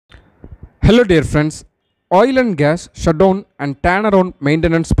Hello dear friends, oil and gas shutdown and turnaround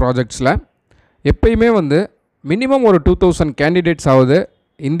maintenance projectsல எப்பயுமே minimum ஒரு 2000 candidates ஆவது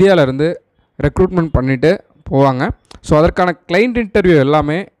இந்தியால இருந்து ரெக்ரூட்மெண்ட் பண்ணிட்டு போவாங்க. ஸோ அதற்கான கிளைண்ட் இன்டர்வியூ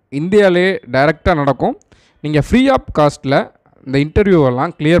எல்லாமே இந்தியாவிலே டைரெக்டாக நடக்கும். நீங்கள் ஃப்ரீ ஆஃப் காஸ்ட்டில் இந்த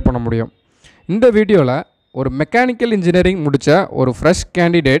இன்டர்வியூவெல்லாம் கிளியர் பண்ண முடியும். இந்த வீடியோவில் ஒரு மெக்கானிக்கல் இன்ஜினியரிங் முடித்த ஒரு ஃப்ரெஷ்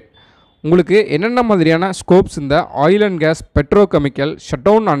கேண்டிடேட் உங்களுக்கு என்னென்ன மாதிரியான ஸ்கோப்ஸ் இந்த oil and gas petrochemical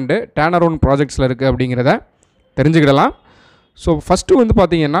shutdown and turn around ப்ராஜெக்ட்ஸில் இருக்குது அப்படிங்கிறத தெரிஞ்சுக்கிடலாம். ஸோ ஃபஸ்ட்டு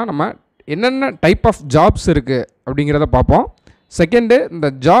பார்த்திங்கன்னா நம்ம என்னென்ன டைப் ஆஃப் ஜாப்ஸ் இருக்குது அப்படிங்கிறத பார்ப்போம். செகண்டு இந்த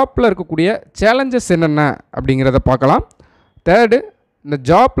ஜாப்பில் இருக்கக்கூடிய சேலஞ்சஸ் என்னென்ன அப்படிங்கிறத பார்க்கலாம். தேர்டு இந்த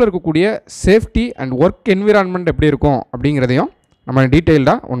ஜாப்பில் இருக்கக்கூடிய சேஃப்டி அண்ட் ஒர்க் என்விரான்மெண்ட் எப்படி இருக்கும் அப்படிங்கிறதையும் நம்ம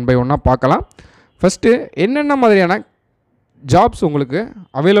டீட்டெயில்டாக ஒன் பை ஒன்னாக பார்க்கலாம். ஃபஸ்ட்டு என்னென்ன மாதிரியான ஜாப்ஸ் உங்களுக்கு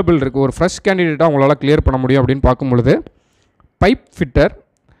அவைலபிள் இருக்குது, ஒரு ஃப்ரெஷ் கேண்டிடேட்டாக உங்களால் கிளியர் பண்ண முடியும் அப்படின்னு பார்க்கும்பொழுது pipe fitter,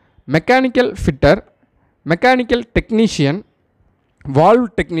 mechanical fitter, mechanical technician, valve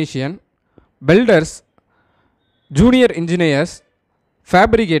technician, welders, junior engineers,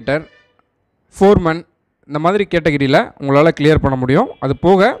 fabricator, Foreman, இந்த மாதிரி கேட்டகரியில் உங்களால் கிளியர் பண்ண முடியும். அது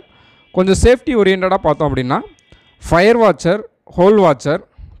போக கொஞ்சம் சேஃப்டி ஓரியன்டாக பார்த்தோம் அப்படின்னா fire watcher, whole watcher,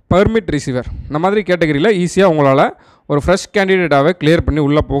 permit receiver, இந்த மாதிரி கேட்டகரியில் ஈஸியாக உங்களால் ஒரு ஃப்ரெஷ் கேண்டிடேட்டாகவே கிளியர் பண்ணி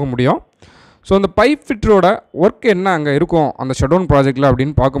உள்ளே போக முடியும். ஸோ அந்த பைப் ஃபிட்டரோட ஒர்க் என்ன அங்கே இருக்கும் அந்த ஷட்டவுன் ப்ராஜெக்டில்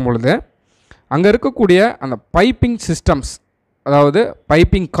அப்படின்னு பார்க்கும்பொழுது அங்கே இருக்கக்கூடிய அந்த பைப்பிங் சிஸ்டம்ஸ், அதாவது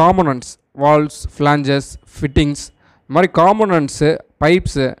பைப்பிங் காம்போனன்ட்ஸ், வால்வ்ஸ், ஃப்ளாஞ்சஸ், ஃபிட்டிங்ஸ், இந்த மாதிரி காம்போனன்ட்ஸு,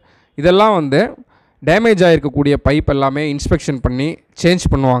 பைப்ஸு இதெல்லாம் டேமேஜ் ஆகிருக்கக்கூடிய பைப் எல்லாமே இன்ஸ்பெக்ஷன் பண்ணி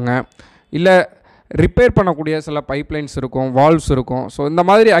சேஞ்ச் பண்ணுவாங்க. இல்லை ரிப்பேர் பண்ணக்கூடிய சில பைப்லைன்ஸ் இருக்கும், வால்வ்ஸ் இருக்கும். ஸோ இந்த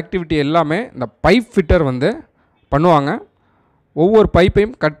மாதிரி ஆக்டிவிட்டி எல்லாமே இந்த பைப் ஃபிட்டர் பண்ணுவாங்க. ஒவ்வொரு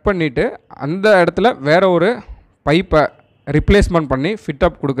பைப்பையும் கட் பண்ணிவிட்டு அந்த இடத்துல வேறு ஒரு பைப்பை ரிப்ளேஸ்மெண்ட் பண்ணி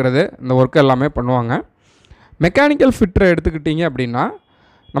ஃபிட்டப் கொடுக்குறது, இந்த ஒர்க் எல்லாமே பண்ணுவாங்க. மெக்கானிக்கல் ஃபிட்டரை எடுத்துக்கிட்டிங்க அப்படின்னா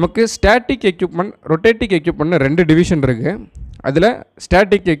நமக்கு ஸ்டாட்டிக் எக்யூப்மெண்ட், ரொட்டேட்டிக் எக்யூப்மெண்ட்னு 2 டிவிஷன் இருக்குது. அதில்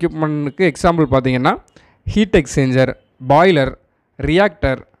ஸ்டாட்டிக் எக்யூப்மெண்ட்டுக்கு எக்ஸாம்பிள் பார்த்திங்கன்னா ஹீட் எக்ஸ்சேஞ்சர், பாய்லர்,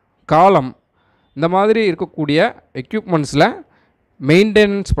 ரியாக்டர், காலம், இந்த மாதிரி இருக்கக்கூடிய எக்யூப்மெண்ட்ஸில்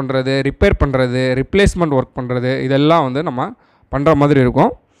மெயின்டெனன்ஸ் பண்ணுறது, ரிப்பேர் பண்ணுறது, ரிப்ளேஸ்மெண்ட் ஒர்க் பண்ணுறது, இதெல்லாம் நம்ம பண்ணுற மாதிரி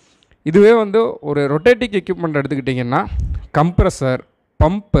இருக்கும். இதுவே ஒரு ரொட்டேட்டிக் எக்யூப்மெண்ட் எடுத்துக்கிட்டிங்கன்னா கம்ப்ரஸர்,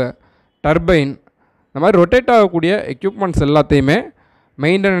 பம்பு, டர்பைன், இந்த மாதிரி ரொட்டேட் ஆகக்கூடிய எக்யூப்மெண்ட்ஸ் எல்லாத்தையுமே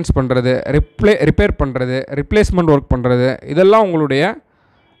மெயின்டெனன்ஸ் பண்ணுறது, ரிப்பேர் பண்ணுறது, ரிப்ளேஸ்மெண்ட் ஒர்க் பண்ணுறது, இதெல்லாம் உங்களுடைய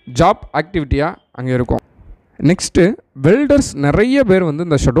ஜாப் ஆக்டிவிட்டியாக அங்கே இருக்கும். நெக்ஸ்ட்டு வெல்டர்ஸ் நிறைய பேர்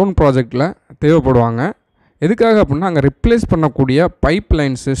இந்த ஷட்டவுன் ப்ராஜெக்டில் தேவைப்படுவாங்க. எதுக்காக அப்படின்னா அங்கே ரிப்ளேஸ் பண்ணக்கூடிய pipe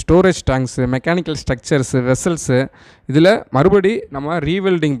lines, storage tanks, mechanical structures, vessels, இதில் மறுபடி நம்ம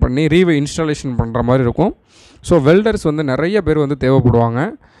ரீவெல்டிங் பண்ணி இன்ஸ்டாலேஷன் பண்ணுற மாதிரி இருக்கும். ஸோ வெல்டர்ஸ் நிறைய பேர் தேவைப்படுவாங்க.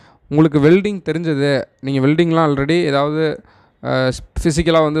 உங்களுக்கு வெல்டிங் தெரிஞ்சது, நீங்கள் வெல்டிங்லாம் ஆல்ரெடி ஏதாவது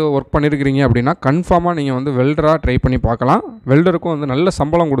ஃபிசிக்கலாக ஒர்க் பண்ணியிருக்கிறீங்க அப்படின்னா கன்ஃபார்மாக நீங்கள் வெல்டராக ட்ரை பண்ணி பார்க்கலாம். வெல்டருக்கும் நல்ல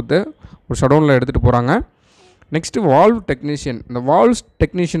சம்பளம் கொடுத்து ஒரு ஷட்டவுனில் எடுத்துகிட்டு போகிறாங்க. Next valve technician. இந்த வால்வ்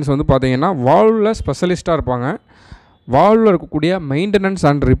டெக்னீஷியன்ஸ் பார்த்திங்கன்னா வால்வில் ஸ்பெஷலிஸ்ட்டாக இருப்பாங்க. வால்வில் இருக்கக்கூடிய மெயின்டெனன்ஸ்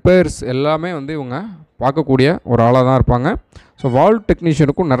அண்ட் ரிப்பேர்ஸ் எல்லாமே இவங்க பார்க்கக்கூடிய ஒரு ஆளாக தான் இருப்பாங்க. ஸோ வால்வ்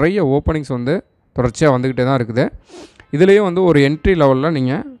டெக்னீஷியனுக்கும் நிறைய ஓப்பனிங்ஸ் தொடர்ச்சியாக வந்துக்கிட்டே தான் இருக்குது. இதுலேயும் ஒரு என்ட்ரி லெவலில்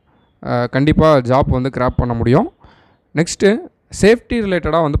நீங்கள் கண்டிப்பாக ஜாப் கிராப் பண்ண முடியும். நெக்ஸ்ட்டு சேஃப்டி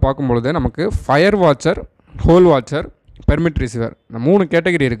ரிலேட்டடாக பார்க்கும்பொழுது நமக்கு fire watcher, whole watcher, permit receiver, இந்த 3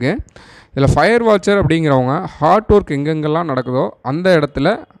 கேட்டகரி இருக்குது. இதில் ஃபயர் வாட்சர் அப்படிங்கிறவங்க ஹார்ட் ஒர்க் எங்கெங்கெல்லாம் நடக்குதோ அந்த இடத்துல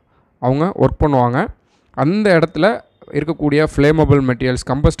அவங்க ஒர்க் பண்ணுவாங்க. அந்த இடத்துல இருக்கக்கூடிய ஃப்ளேமபிள் மெட்டீரியல்ஸ்,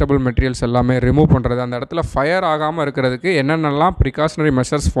 கம்பஸ்டபிள் மெட்டீரியல்ஸ் எல்லாமே ரிமூவ் பண்ணுறது, அந்த இடத்துல ஃபயர் ஆகாமல் இருக்கிறதுக்கு என்னென்னலாம் ப்ரிகாஷனரி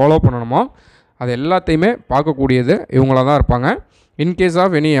மெஷர்ஸ் ஃபாலோ பண்ணணுமோ அது எல்லாத்தையுமே பார்க்கக்கூடியது இவங்களாக தான் இருப்பாங்க. இன்கேஸ்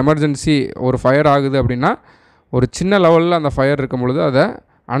ஆஃப் எனி எமர்ஜென்சி ஒரு ஃபயர் ஆகுது அப்படின்னா ஒரு சின்ன லெவலில் அந்த ஃபயர் இருக்கும் பொழுது அதை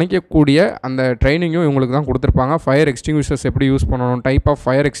அணைக்கக்கூடிய அந்த ட்ரைனிங்கும் இவங்களுக்கு தான் கொடுத்துருப்பாங்க. ஃபயர் எக்ஸ்டிங்விஷர்ஸ் எப்படி யூஸ் பண்ணணும், டைப் ஆஃப்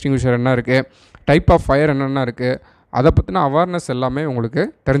ஃபயர் எக்ஸ்டிங்விஷர் என்ன இருக்குது, டைப் ஆஃப் ஃபயர் என்னென்ன இருக்குது, அதை பற்றின அவேர்னஸ் எல்லாமே உங்களுக்கு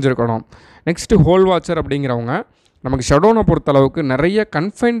தெரிஞ்சிருக்கணும். நெக்ஸ்ட்டு ஹோல் வாட்சர் அப்படிங்கிறவங்க நமக்கு ஷட்டவுனை பொறுத்தளவுக்கு நிறைய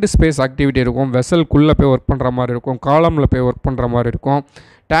கன்ஃபைன்டு ஸ்பேஸ் ஆக்டிவிட்டி இருக்கும். வெசல்குள்ளே போய் ஒர்க் பண்ணுற மாதிரி இருக்கும், காலமில் போய் ஒர்க் பண்ணுற மாதிரி இருக்கும்,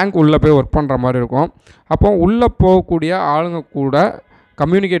 டேங்க் உள்ளே போய் ஒர்க் பண்ணுற மாதிரி இருக்கும். அப்போ உள்ளே போகக்கூடிய ஆளுங்க கூட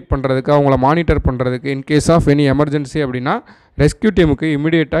கம்யூனிகேட் பண்ணுறதுக்கு, அவங்கள மானிட்டர் பண்ணுறதுக்கு, இன்கேஸ் ஆஃப் எனி எமர்ஜென்சி அப்படின்னா ரெஸ்க்யூ டீமுக்கு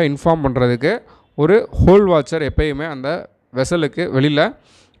இமிடியேட்டாக இன்ஃபார்ம் பண்ணுறதுக்கு ஒரு ஹோல் வாட்சர் எப்பயுமே அந்த வெசலுக்கு வெளியில்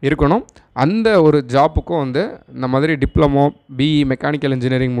இருக்கணும். அந்த ஒரு ஜாப்புக்கும் இந்த மாதிரி டிப்ளமோ, பிஇ, மெக்கானிக்கல்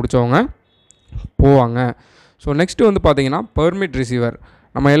இன்ஜினியரிங் முடித்தவங்க போவாங்க. ஸோ நெக்ஸ்ட்டு பார்த்திங்கன்னா பர்மிட் ரிசீவர்.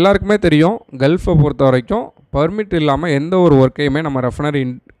 நம்ம எல்லாருக்குமே தெரியும், கல்ஃபை பொறுத்த வரைக்கும் பெர்மிட் இல்லாமல் எந்த ஒரு ஒர்க்கையுமே நம்ம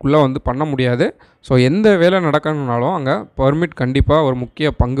ரெஃபைனரிக்குள்ளே வந்து பண்ண முடியாது. ஸோ எந்த வேலை நடக்கணும்னாலும் அங்கே பெர்மிட் கண்டிப்பாக ஒரு முக்கிய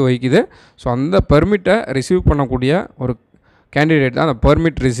பங்கு வகிக்குது. ஸோ அந்த பெர்மிட்டை ரிசீவ் பண்ணக்கூடிய ஒரு கேண்டிடேட் தான் அந்த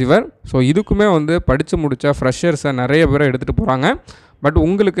பெர்மிட் ரிசீவர். ஸோ இதுக்குமே வந்து படித்து முடித்த ஃப்ரெஷர்ஸை நிறைய பேரை எடுத்துகிட்டு போகிறாங்க. பட்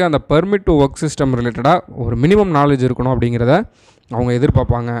உங்களுக்கு அந்த பெர்மிட் டு ஒர்க் சிஸ்டம் ரிலேட்டடாக ஒரு மினிமம் நாலேஜ் இருக்கணும் அப்படிங்கிறத அவங்க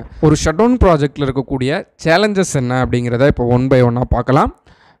எதிர்பார்ப்பாங்க. ஒரு ஷட்டவுன் ப்ராஜெக்டில் இருக்கக்கூடிய சேலஞ்சஸ் என்ன அப்படிங்கிறத இப்போ ஒன் பை ஒன்னாக பார்க்கலாம்.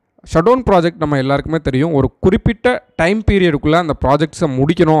 ஷட்டவுன் ப்ராஜெக்ட் நம்ம எல்லாருக்குமே தெரியும், ஒரு குறிப்பிட்ட டைம் பீரியடுக்குள்ளே அந்த ப்ராஜெக்ட்ஸை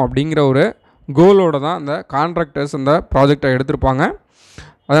முடிக்கணும் அப்படிங்கிற ஒரு கோலோடு தான் அந்த கான்ட்ராக்டர்ஸ் அந்த ப்ராஜெக்டை எடுத்திருப்பாங்க.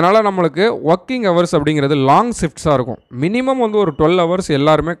 அதனால் நம்மளுக்கு ஒர்க்கிங் ஹவர்ஸ் அப்படிங்கிறது லாங் ஷிஃப்ட்ஸாக இருக்கும். மினிமம் வந்து ஒரு 12 ஹவர்ஸ்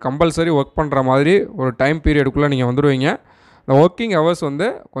எல்லாருமே கம்பல்சரி ஒர்க் பண்ணுற மாதிரி ஒரு டைம் பீரியடுக்குள்ளே நீங்கள் வந்துடுவீங்க. அந்த ஒர்க்கிங் ஹவர்ஸ் வந்து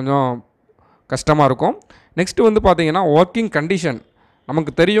கொஞ்சம் கஷ்டமாக இருக்கும். நெக்ஸ்ட்டு வந்து பார்த்திங்கன்னா ஒர்க்கிங் கண்டிஷன்.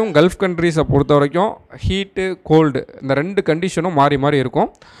 நமக்கு தெரியும் கல்ஃப் கண்ட்ரீஸை பொறுத்த வரைக்கும் ஹீட்டு கோல்டு இந்த 2 கண்டிஷனும் மாறி மாறி இருக்கும்.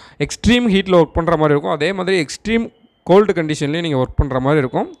 எக்ஸ்ட்ரீம் ஹீட்டில் ஒர்க் பண்ணுற மாதிரி இருக்கும், அதே மாதிரி எக்ஸ்ட்ரீம் கோல்டு கண்டிஷன்லேயும் நீங்கள் ஒர்க் பண்ணுற மாதிரி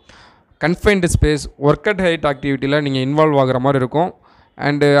இருக்கும். Confined space, work at height ஆக்டிவிட்டியில் நீங்கள் இன்வால்வ் ஆகிற மாதிரி இருக்கும்.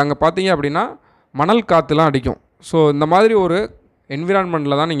 அண்டு அங்கே பார்த்தீங்க அப்படின்னா மணல் காற்றுலாம் அடிக்கும். ஸோ இந்த மாதிரி ஒரு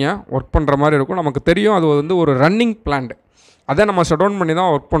என்விரான்மெண்ட்டில் தான் நீங்கள் ஒர்க் பண்ணுற மாதிரி இருக்கும். நமக்கு தெரியும் அது வந்து ஒரு ரன்னிங் பிளான்ட், அதை நம்ம ஷட் டவுன் பண்ணி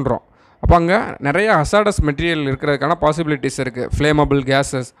தான் ஒர்க் பண்ணுறோம். அப்போ அங்கே நிறைய ஹசார்டஸ் மெட்டீரியல் இருக்கிறதுக்கான பாசிபிலிட்டிஸ் இருக்குது. Flammable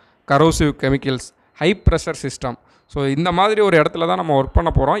gases, corrosive chemicals, high pressure system. So இந்த மாதிரி ஒரு இடத்துல தான் நம்ம ஒர்க்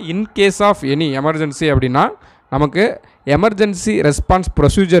பண்ண போகிறோம். In case of any emergency அப்படின்னா நமக்கு எமர்ஜென்சி ரெஸ்பான்ஸ்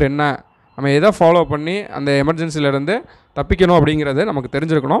ப்ரொசீஜர் என்ன, நம்ம எதை ஃபாலோ பண்ணி அந்த எமர்ஜென்சிலேருந்து தப்பிக்கணும் அப்படிங்கிறது நமக்கு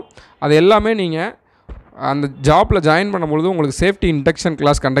தெரிஞ்சிருக்கணும். அது எல்லாமே நீங்கள் அந்த ஜாப்பில் ஜாயின் பண்ணும்பொழுது உங்களுக்கு சேஃப்டி இண்டக்ஷன்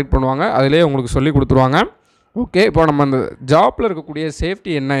கிளாஸ் கண்டக்ட் பண்ணுவாங்க, அதிலே உங்களுக்கு சொல்லி கொடுத்துருவாங்க. ஓகே, இப்போ நம்ம அந்த ஜாப்பில் இருக்கக்கூடிய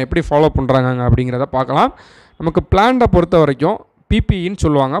சேஃப்டி என்ன, எப்படி ஃபாலோ பண்ணுறாங்க அப்படிங்கிறத பார்க்கலாம். நமக்கு பிளான்ட்டை பொறுத்த வரைக்கும் பிபிஇன்னு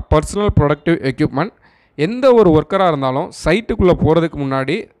சொல்லுவாங்க, பர்சனல் ப்ரொடக்டிவ் எக்யூப்மெண்ட். எந்த ஒரு ஒர்க்கராக இருந்தாலும் சைட்டுக்குள்ளே போகிறதுக்கு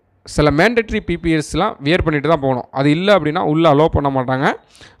முன்னாடி சில மேண்டட்ரி பிபிஎஸ்லாம் வியர் பண்ணிட்டு தான் போகணும். அது இல்லை அப்படின்னா உள்ளே அலோவ் பண்ண மாட்டாங்க.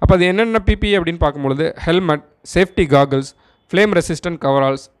 அப்போ அது என்னென்ன பிபிஇ அப்படின்னு பார்க்கும்பொழுது helmet, safety காகல்ஸ், flame resistant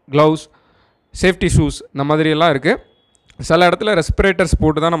கவரால்ஸ், gloves, safety shoes இந்த மாதிரியெல்லாம் இருக்குது. சில இடத்துல ரெஸ்பிரேட்டர்ஸ்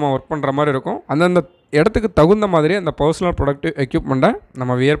போட்டு தான் நம்ம ஒர்க் பண்ணுற மாதிரி இருக்கும். அந்தந்த இடத்துக்கு தகுந்த மாதிரி அந்த பர்சனல் ப்ரொடக்டிவ் எக்யூப்மெண்ட்டை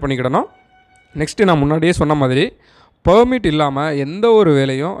நம்ம வியர் பண்ணிக்கிடணும். நெக்ஸ்ட்டு நான் முன்னாடியே சொன்ன மாதிரி பெர்மிட் இல்லாமல் எந்த ஒரு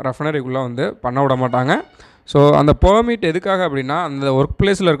வேலையும் ரெஃபைனரிக்குள்ளே வந்து பண்ண விட மாட்டாங்க. ஸோ அந்த பெர்மிட் எதுக்காக அப்படின்னா அந்த ஒர்க்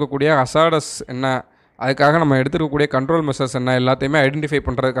பிளேஸில் இருக்கக்கூடிய ஹசார்டஸ் என்ன, அதுக்காக நம்ம எடுத்துருக்கக்கூடிய கண்ட்ரோல் மெஷர்ஸ் என்ன எல்லாத்தையுமே ஐடென்டிஃபை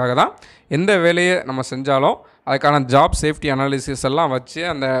பண்ணுறதுக்காக தான். எந்த வேலையை நம்ம செஞ்சாலும் அதுக்கான ஜாப் சேஃப்டி அனாலிசிஸ் எல்லாம் வச்சு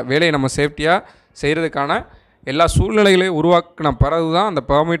அந்த வேலையை நம்ம சேஃப்டியாக செய்கிறதுக்கான எல்லா சூழ்நிலைகளையும் உருவாக்கின பிறகு தான் அந்த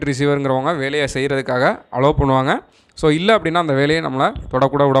பெர்மிட் ரிசீவருங்கிறவங்க வேலையை செய்கிறதுக்காக அலோவ் பண்ணுவாங்க. ஸோ இல்லை அப்படின்னா அந்த வேலையை நம்மளை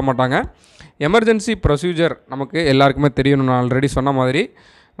தொடக்கூட விட மாட்டாங்க. எமர்ஜென்சி ப்ரொசீஜர் நமக்கு எல்லாருக்குமே தெரியணும். நான் ஆல்ரெடி சொன்ன மாதிரி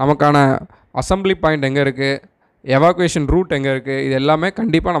நமக்கான அசம்பிளி பாயிண்ட் எங்கே இருக்குது, எவாக்குவேஷன் ரூட் எங்கே இருக்குது, இது எல்லாமே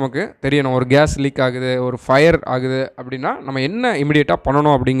கண்டிப்பாக நமக்கு தெரியணும். ஒரு கேஸ் லீக் ஆகுது, ஒரு ஃபயர் ஆகுது அப்படின்னா நம்ம என்ன இமிடியேட்டாக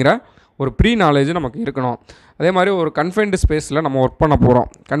பண்ணணும் அப்படிங்கிற ஒரு ப்ரீ நாலேஜ் நமக்கு இருக்கணும். அதே மாதிரி ஒரு கன்ஃபைன்டு ஸ்பேஸில் நம்ம ஒர்க் பண்ண போகிறோம்.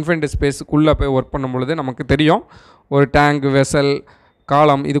 கன்ஃபைன்டு ஸ்பேஸுக்குள்ளே போய் ஒர்க் பண்ணும் பொழுது நமக்கு தெரியும் ஒரு டேங்க், வெசல்,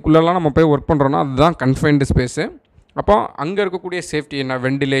 காலம் இதுக்குள்ளெல்லாம் நம்ம போய் ஒர்க் பண்ணுறோன்னா அதுதான் கன்ஃபைன்டு ஸ்பேஸு. அப்போ அங்கே இருக்கக்கூடிய சேஃப்டி என்ன,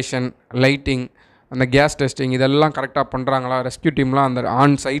 வெண்டிலேஷன், லைட்டிங், அந்த கேஸ் டெஸ்டிங் இதெல்லாம் கரெக்டாக பண்ணுறாங்களா, ரெஸ்க்யூ டீம்லாம் அந்த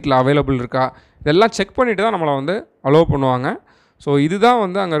ஆன் சைட்டில் அவைலபிள் இருக்கா, இதெல்லாம் செக் பண்ணிவிட்டு தான் நம்மளை வந்து அலோவ் பண்ணுவாங்க. ஸோ இதுதான்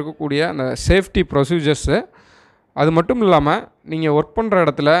வந்து அங்கே இருக்கக்கூடிய அந்த சேஃப்டி ப்ரொசீஜர்ஸு. அது மட்டும் இல்லாமல் நீங்கள் ஒர்க் பண்ணுற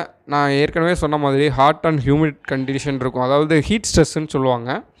இடத்துல நான் ஏற்கனவே சொன்ன மாதிரி ஹாட் அண்ட் ஹியூமிட் கண்டிஷன் இருக்கும். அதாவது ஹீட் ஸ்ட்ரெஸ்ஸுன்னு சொல்லுவாங்க.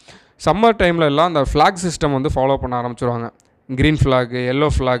 சம்மர் டைமில் எல்லாம் அந்த ஃப்ளாக் சிஸ்டம் வந்து ஃபாலோ பண்ண ஆரம்பிச்சிடுவாங்க. Green flag, yellow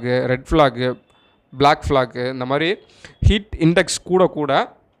flag, red flag, black flag, இந்த மாதிரி ஹீட் இண்டெக்ஸ் கூட கூட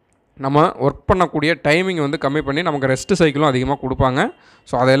நம்ம ஒர்க் பண்ணக்கூடிய டைமிங் வந்து கம்மி பண்ணி நமக்கு ரெஸ்ட் சைக்கிளும் அதிகமாக கொடுப்பாங்க.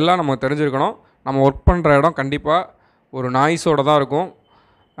 ஸோ அதெல்லாம் நம்ம தெரிஞ்சுருக்கணும். நம்ம ஒர்க் பண்ணுற இடம் கண்டிப்பாக ஒரு நாய்ஸோடு தான் இருக்கும்.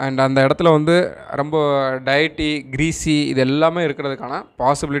 அண்ட் அந்த இடத்துல வந்து ரொம்ப டயட்டி, க்ரீஸி இது எல்லாமே இருக்கிறதுக்கான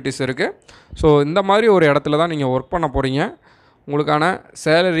பாசிபிலிட்டிஸ் இருக்குது. ஸோ இந்த மாதிரி ஒரு இடத்துல தான் நீங்கள் ஒர்க் பண்ண போகிறீங்க. உங்களுக்கான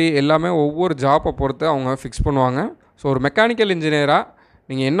சேலரி எல்லாமே ஒவ்வொரு ஜாப்பை பொறுத்து அவங்க ஃபிக்ஸ் பண்ணுவாங்க. ஸோ ஒரு மெக்கானிக்கல் இன்ஜினியராக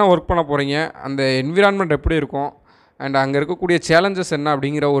நீங்கள் என்ன ஒர்க் பண்ண போகிறீங்க, அந்த என்விரான்மெண்ட் எப்படி இருக்கும், அண்ட் அங்கே இருக்கக்கூடிய சேலஞ்சஸ் என்ன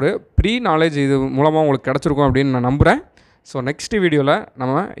அப்படிங்கிற ஒரு ப்ரீ நாலேஜ் இது மூலமாக உங்களுக்கு கிடச்சிருக்கும் அப்படின்னு நான் நம்புகிறேன். ஸோ நெக்ஸ்ட் வீடியோவில்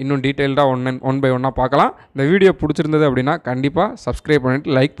நம்ம இன்னும் டீட்டெயில்டாக ஒன் பை ஒன்னாக பார்க்கலாம். இந்த வீடியோ பிடிச்சிருந்தது அப்படின்னா கண்டிப்பாக சப்ஸ்கிரைப்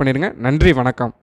பண்ணிவிட்டு லைக் பண்ணிடுங்க. நன்றி, வணக்கம்.